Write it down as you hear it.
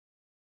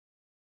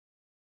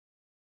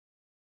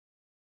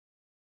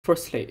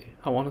Firstly,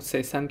 I want to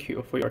say thank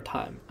you for your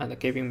time and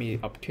giving me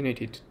the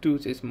opportunity to do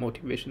this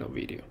motivational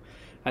video.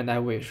 And I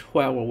wish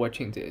whoever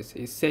watching this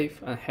is safe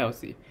and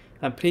healthy.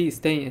 And please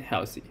stay in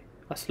healthy.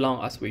 As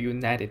long as we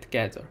united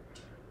together,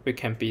 we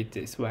can beat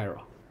this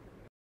virus.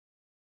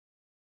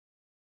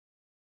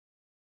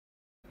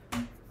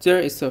 There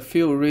is a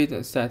few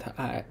reasons that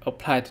I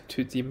applied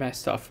to the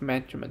Master of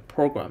Management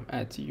program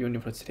at the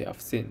University of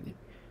Sydney.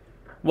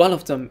 One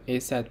of them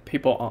is that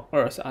people on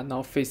Earth are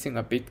now facing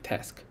a big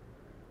task.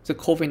 The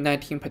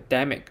COVID-19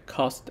 pandemic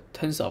caused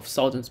tens of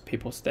thousands of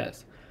people's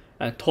deaths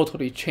and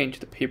totally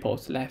changed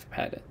people's life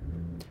pattern.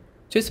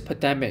 This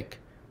pandemic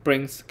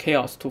brings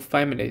chaos to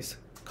families,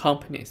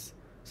 companies,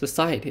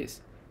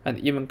 societies, and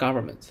even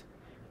governments,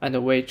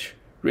 and which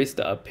raised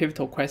a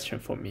pivotal question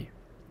for me.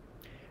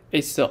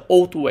 Is the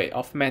old way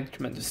of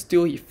management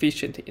still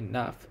efficient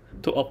enough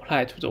to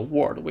apply to the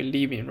world we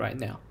live in right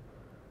now?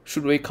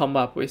 Should we come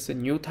up with a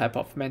new type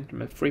of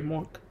management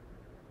framework?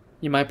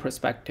 In my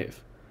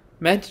perspective,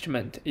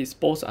 management is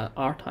both an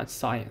art and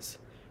science,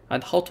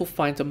 and how to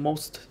find the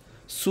most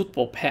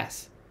suitable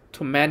path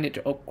to manage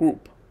a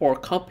group or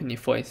company,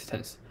 for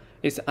instance,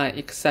 is an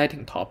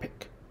exciting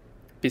topic.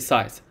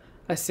 Besides,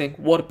 I think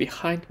what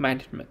behind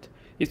management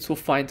is to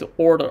find the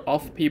order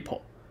of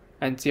people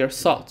and their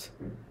thoughts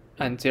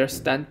and their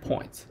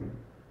standpoints,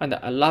 and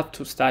I love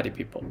to study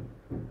people.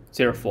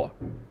 Therefore,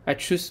 I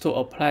choose to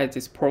apply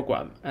this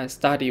program and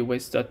study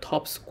with the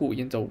top school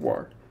in the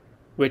world,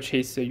 which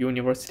is the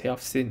University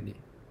of Sydney.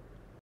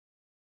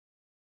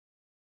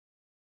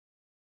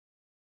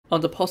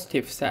 On the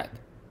positive side,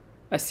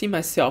 I see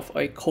myself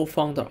a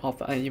co-founder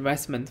of an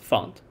investment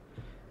fund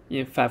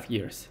in 5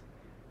 years,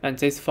 and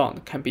this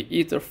fund can be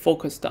either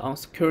focused on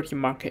security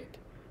market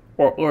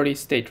or early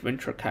stage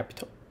venture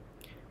capital.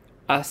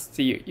 As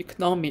the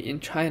economy in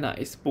China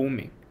is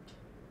booming,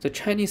 the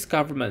Chinese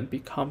government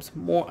becomes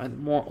more and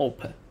more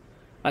open,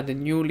 and the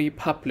newly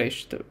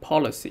published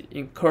policy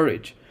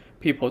encourage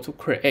people to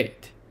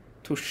create,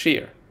 to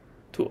share,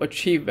 to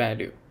achieve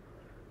value.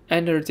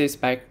 Under this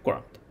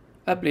background,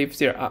 I believe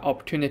there are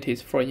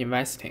opportunities for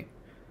investing,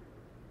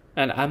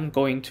 and I'm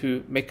going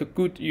to make a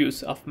good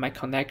use of my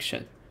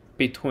connection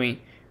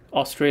between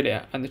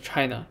Australia and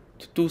China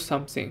to do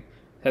something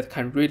that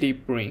can really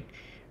bring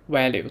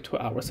value to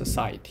our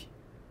society.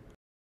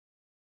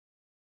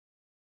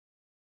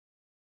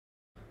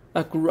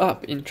 I grew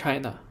up in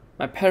China.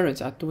 My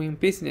parents are doing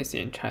business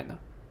in China,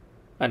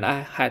 and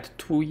I had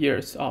 2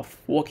 years of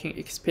working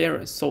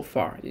experience so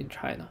far in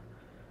China.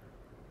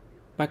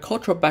 My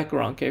cultural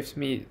background gives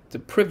me the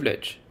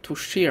privilege to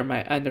share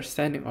my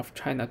understanding of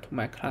China to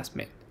my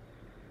classmates,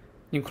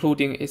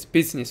 including its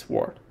business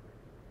world,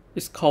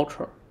 its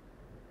culture,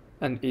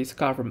 and its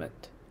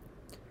government.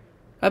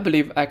 I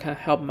believe I can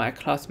help my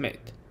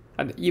classmates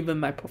and even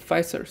my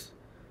professors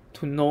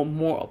to know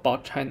more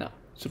about China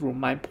through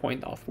my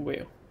point of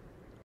view.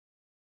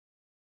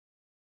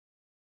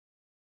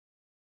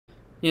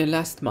 In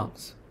last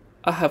month,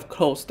 I have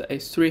closed a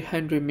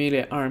 300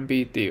 million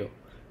RMB deal,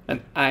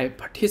 and I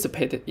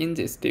participated in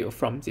this deal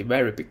from the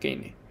very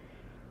beginning.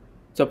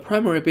 The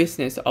primary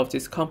business of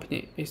this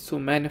company is to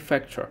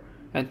manufacture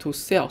and to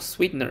sell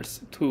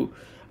sweeteners to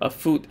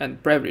food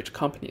and beverage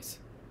companies.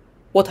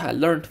 What I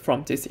learned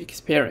from this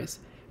experience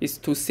is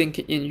to think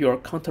in your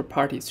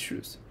counterparty's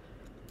shoes,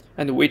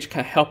 and which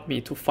can help me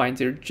to find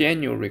their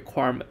genuine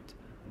requirements,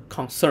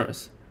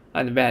 concerns,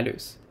 and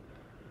values.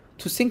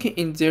 To think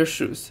in their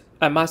shoes,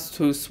 I must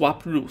to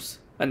swap rules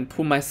and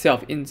put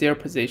myself in their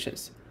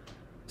positions,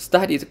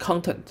 study the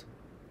content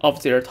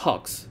of their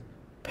talks,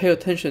 pay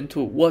attention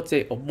to what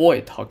they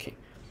avoid talking,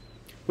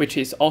 which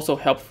is also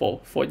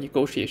helpful for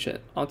negotiation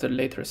on the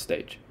later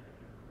stage.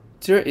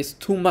 There is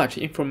too much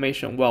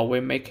information while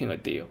we're making a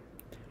deal,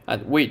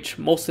 and which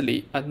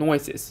mostly are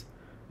noises,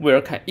 where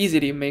can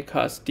easily make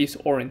us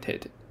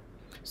disoriented.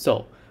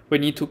 So we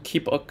need to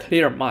keep a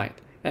clear mind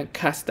and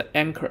cast the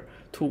anchor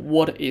to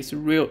what is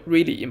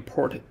really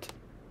important.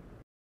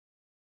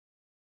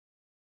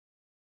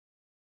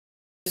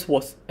 This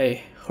was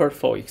a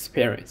hurtful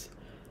experience,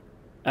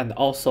 and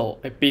also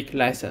a big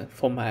lesson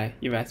for my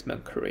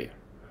investment career.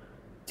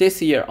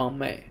 This year on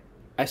May,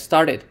 I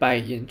started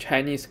buying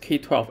Chinese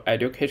K-12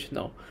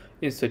 educational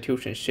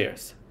institution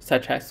shares,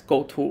 such as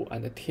GoTo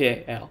and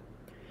TAL.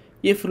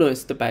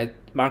 Influenced by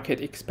market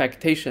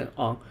expectation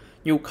on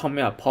new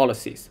coming up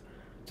policies,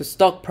 the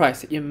stock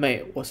price in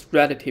May was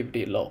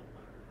relatively low.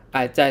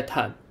 At that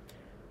time,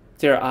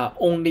 there are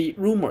only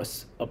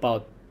rumors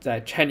about the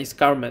Chinese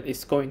government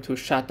is going to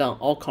shut down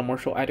all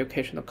commercial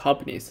educational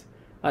companies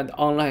and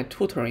online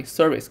tutoring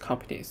service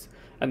companies,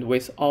 and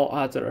with all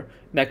other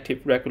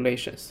negative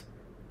regulations,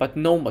 but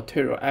no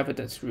material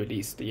evidence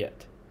released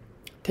yet.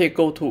 Take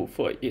GoTo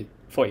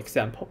for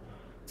example.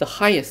 The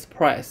highest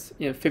price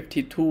in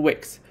 52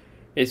 weeks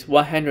is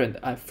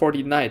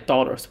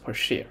 $149 per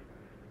share,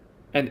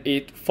 and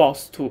it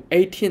falls to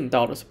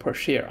 $18 per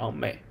share on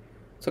May.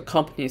 The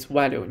company's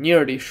value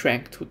nearly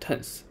shrank to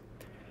tenths.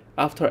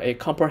 After a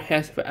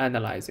comprehensive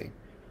analyzing,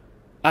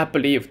 I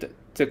believed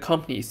the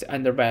company is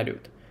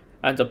undervalued,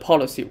 and the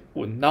policy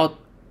would not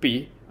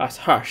be as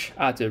harsh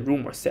as the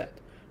rumor said,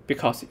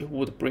 because it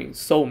would bring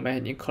so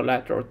many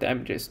collateral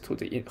damages to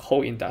the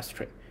whole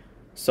industry.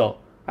 So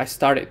I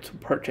started to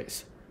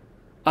purchase.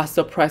 As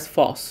the price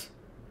falls,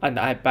 and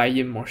I buy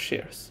in more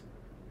shares.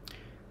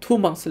 2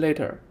 months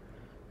later,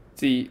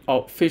 the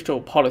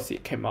official policy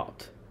came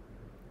out,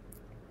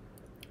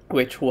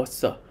 which was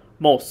the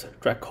most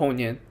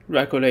draconian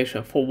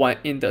regulation for one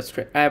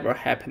industry ever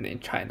happened in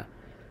China.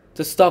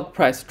 The stock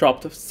price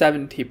dropped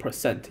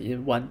 70%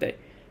 in one day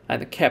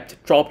and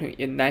kept dropping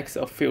in next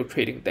a few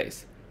trading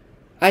days.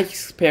 I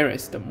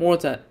experienced more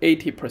than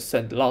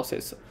 80%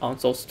 losses on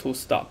those two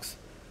stocks,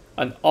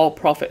 and all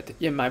profit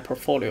in my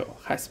portfolio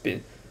has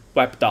been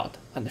wiped out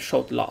and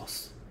showed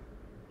loss.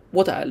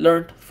 What I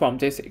learned from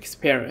this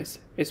experience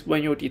is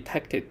when you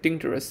detect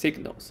dangerous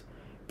signals,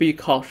 be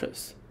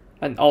cautious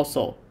and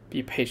also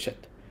be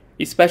patient.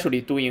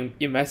 Especially doing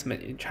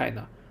investment in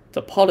China,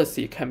 the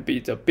policy can be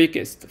the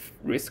biggest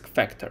risk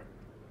factor.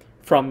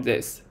 From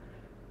this,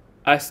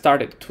 I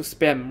started to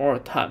spend more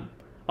time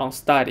on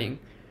studying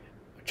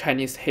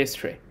Chinese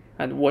history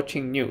and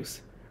watching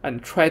news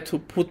and try to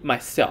put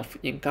myself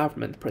in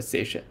government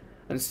position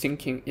and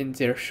thinking in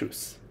their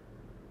shoes.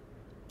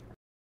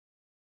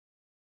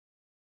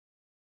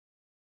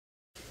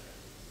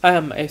 I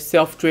am a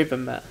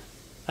self-driven man,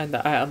 and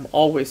I am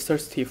always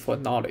thirsty for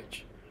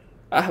knowledge.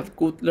 I have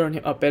good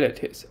learning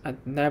abilities and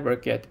never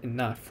get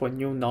enough for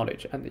new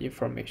knowledge and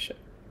information.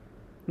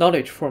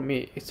 Knowledge for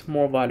me is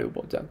more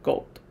valuable than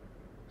gold.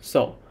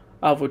 So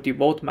I will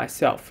devote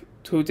myself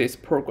to this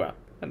program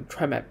and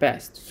try my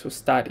best to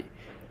study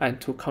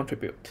and to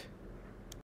contribute.